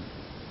abdomen,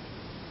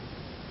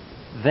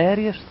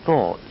 various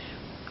thoughts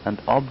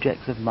and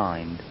objects of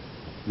mind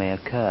may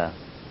occur,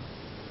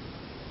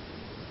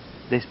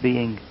 this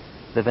being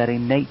the very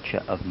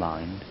nature of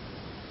mind,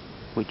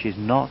 which is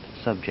not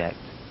subject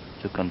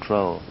to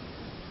control.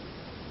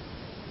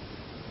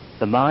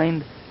 The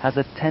mind has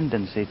a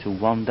tendency to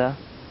wander,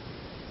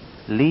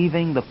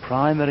 leaving the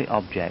primary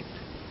object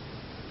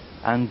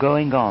and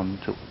going on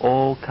to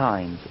all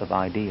kinds of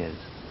ideas,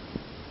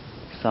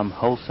 some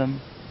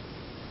wholesome,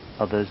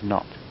 others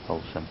not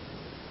wholesome.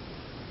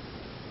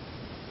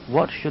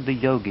 What should the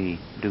yogi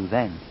do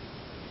then?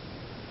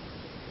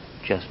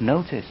 Just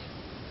notice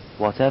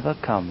whatever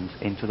comes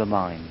into the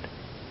mind.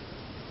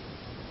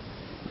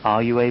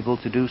 Are you able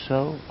to do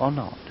so or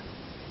not?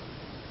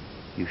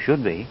 You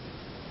should be.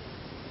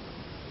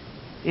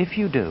 If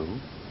you do,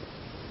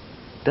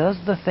 does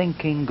the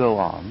thinking go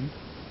on,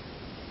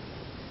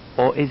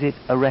 or is it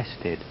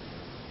arrested,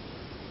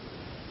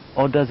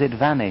 or does it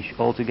vanish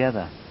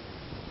altogether?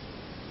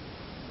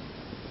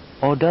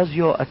 Or does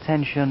your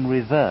attention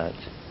revert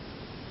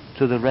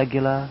to the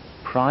regular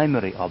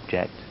primary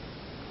object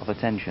of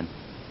attention?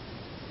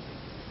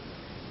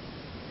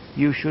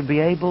 You should be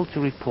able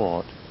to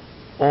report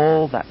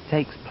all that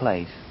takes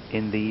place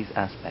in these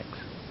aspects.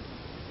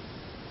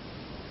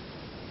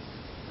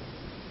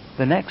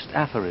 The next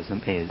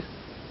aphorism is,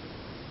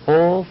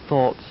 all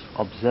thoughts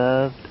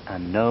observed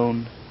and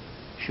known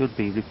should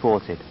be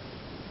reported.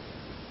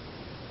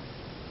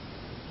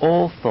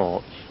 All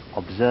thoughts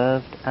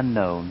observed and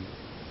known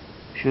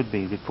should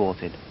be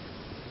reported.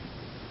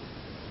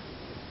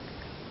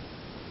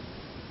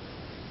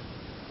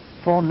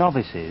 For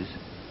novices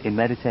in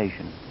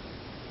meditation,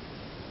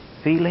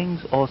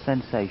 feelings or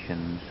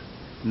sensations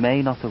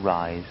may not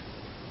arise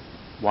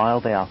while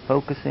they are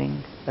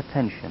focusing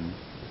attention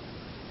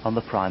on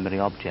the primary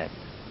object,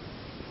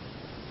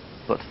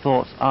 but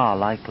thoughts are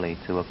likely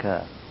to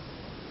occur.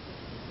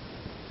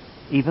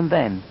 Even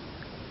then,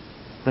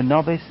 the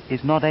novice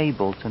is not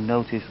able to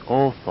notice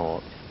all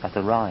thoughts that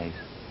arise.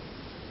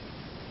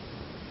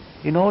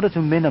 In order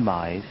to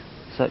minimize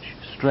such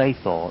stray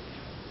thoughts,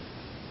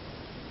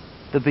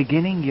 the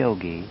beginning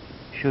yogi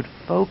should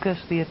focus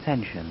the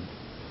attention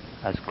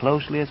as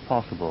closely as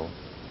possible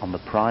on the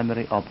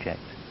primary object.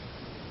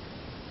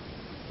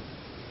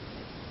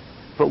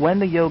 But when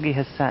the yogi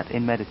has sat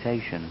in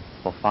meditation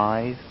for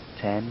 5,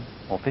 10,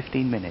 or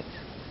 15 minutes,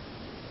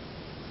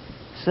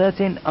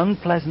 certain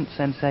unpleasant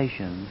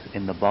sensations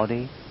in the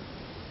body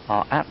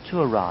are apt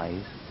to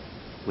arise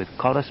with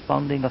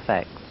corresponding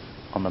effects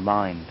on the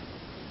mind.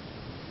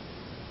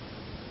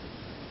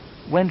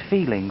 When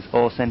feelings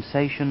or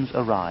sensations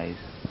arise,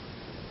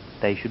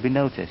 they should be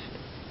noticed.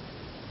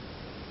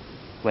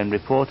 When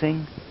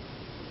reporting,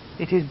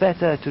 it is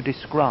better to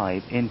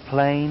describe in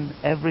plain,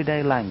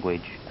 everyday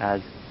language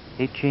as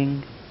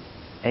itching,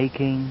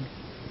 aching,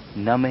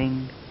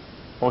 numbing,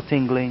 or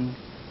tingling,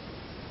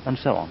 and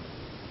so on,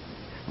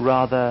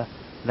 rather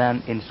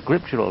than in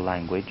scriptural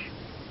language,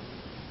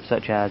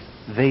 such as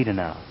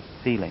Vedana,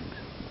 feelings.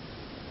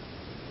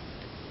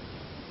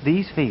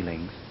 These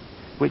feelings,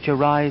 which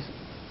arise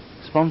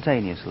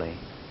spontaneously,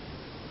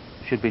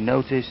 should be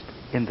noticed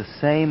in the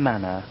same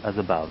manner as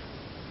above,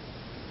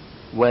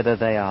 whether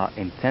they are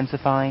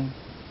intensifying,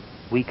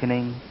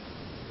 weakening,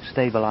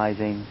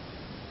 stabilizing,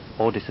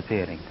 or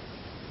disappearing.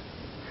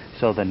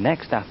 So the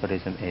next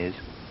aphorism is,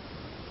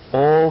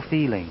 all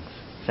feelings,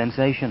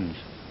 sensations,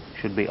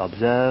 should be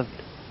observed,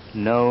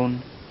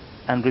 known,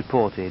 and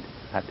reported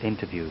at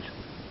interviews.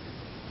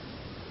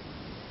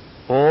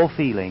 All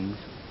feelings,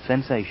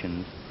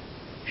 sensations,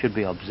 should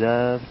be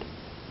observed,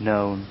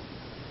 known,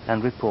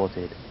 and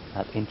reported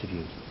at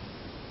interviews.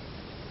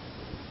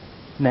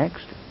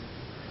 Next,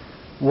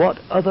 what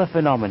other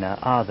phenomena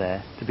are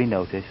there to be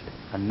noticed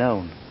and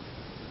known?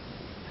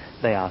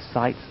 They are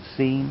sights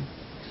seen,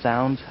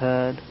 sounds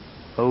heard,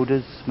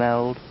 odors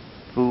smelled,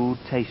 food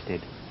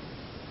tasted,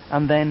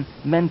 and then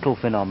mental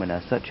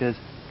phenomena such as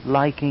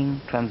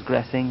liking,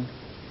 transgressing,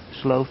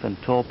 sloth and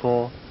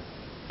torpor,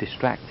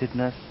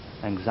 distractedness,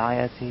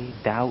 anxiety,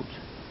 doubt,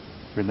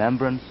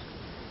 remembrance,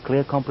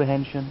 clear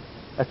comprehension,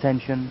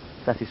 attention,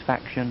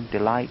 satisfaction,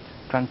 delight,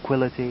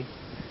 tranquility,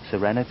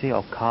 serenity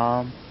or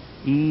calm,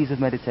 ease of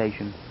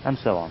meditation, and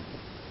so on.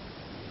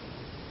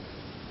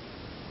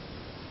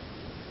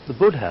 The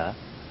Buddha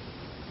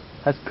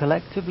has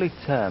collectively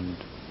termed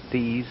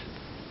these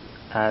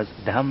as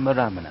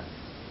Dhammaramana,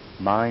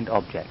 mind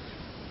objects.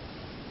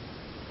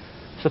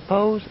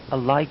 Suppose a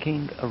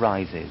liking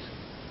arises.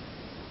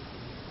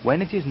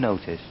 When it is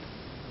noticed,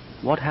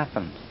 what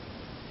happens?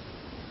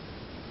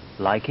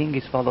 Liking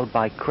is followed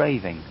by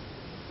craving.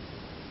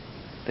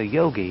 The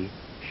yogi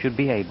should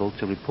be able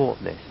to report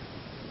this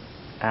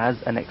as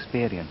an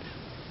experience.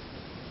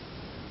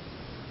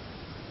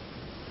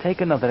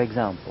 Take another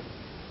example.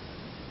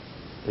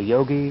 The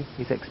yogi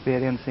is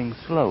experiencing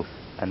sloth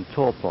and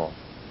torpor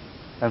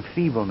and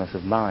feebleness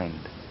of mind.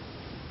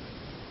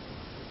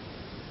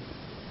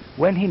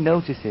 When he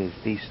notices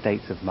these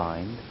states of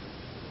mind,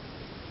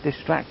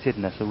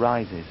 distractedness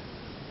arises.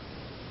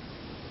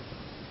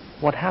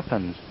 What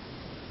happens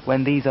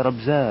when these are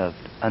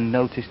observed and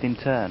noticed in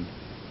turn?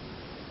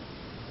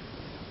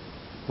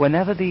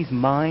 Whenever these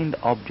mind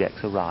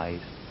objects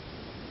arise,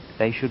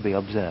 they should be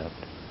observed.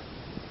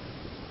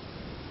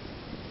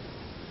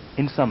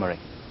 In summary,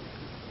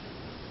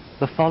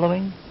 the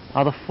following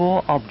are the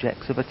four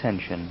objects of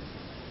attention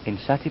in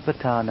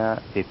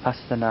Satipatthana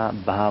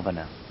Vipassana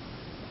Bhavana,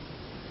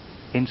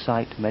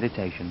 insight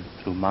meditation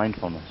through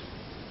mindfulness.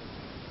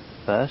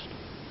 First,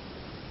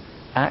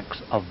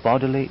 acts of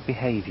bodily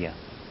behavior.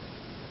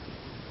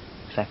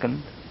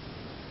 Second,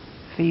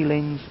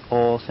 feelings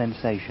or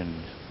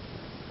sensations.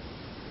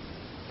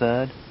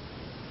 Third,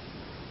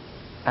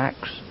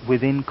 acts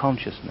within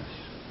consciousness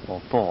or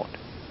thought.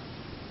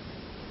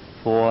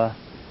 4.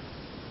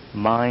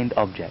 Mind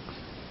objects.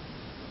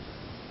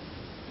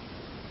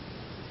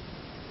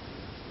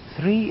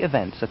 3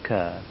 events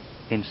occur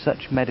in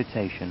such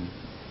meditation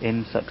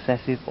in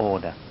successive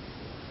order.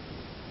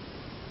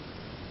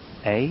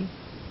 A.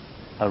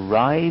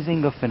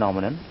 Arising of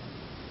phenomenon.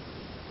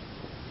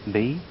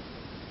 B.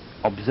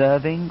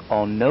 Observing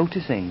or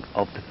noticing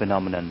of the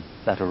phenomenon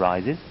that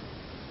arises.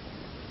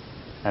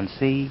 And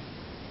C.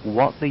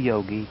 What the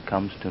yogi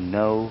comes to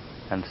know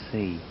and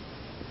see.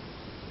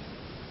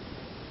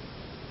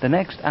 The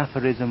next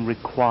aphorism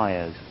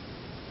requires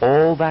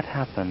all that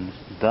happens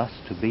thus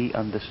to be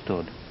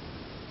understood.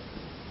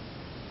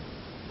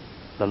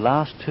 The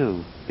last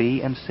 2,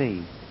 B and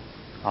C,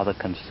 are the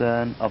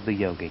concern of the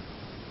yogi,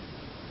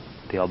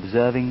 the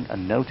observing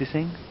and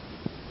noticing,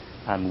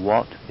 and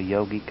what the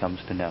yogi comes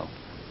to know.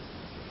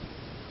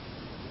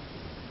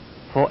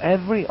 For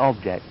every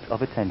object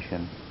of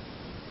attention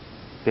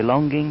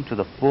belonging to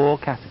the 4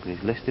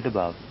 categories listed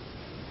above,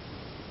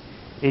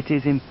 it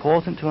is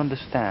important to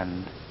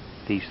understand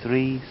these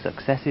 3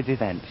 successive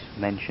events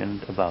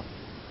mentioned above.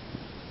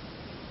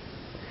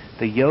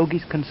 The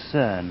yogi's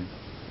concern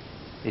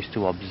is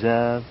to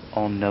observe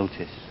or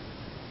notice.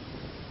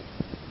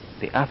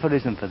 The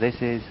aphorism for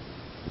this is,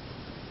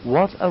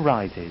 what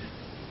arises,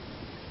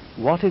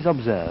 what is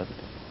observed,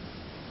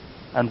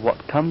 and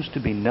what comes to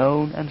be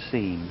known and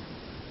seen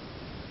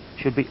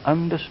should be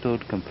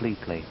understood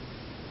completely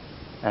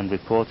and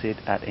reported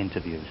at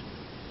interviews.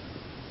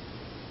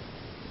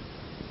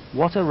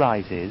 What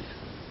arises,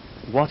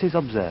 what is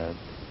observed,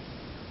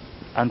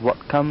 and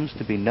what comes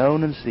to be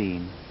known and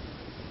seen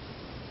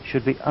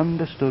should be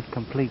understood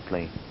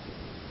completely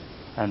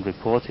and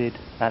reported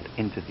at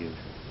interviews.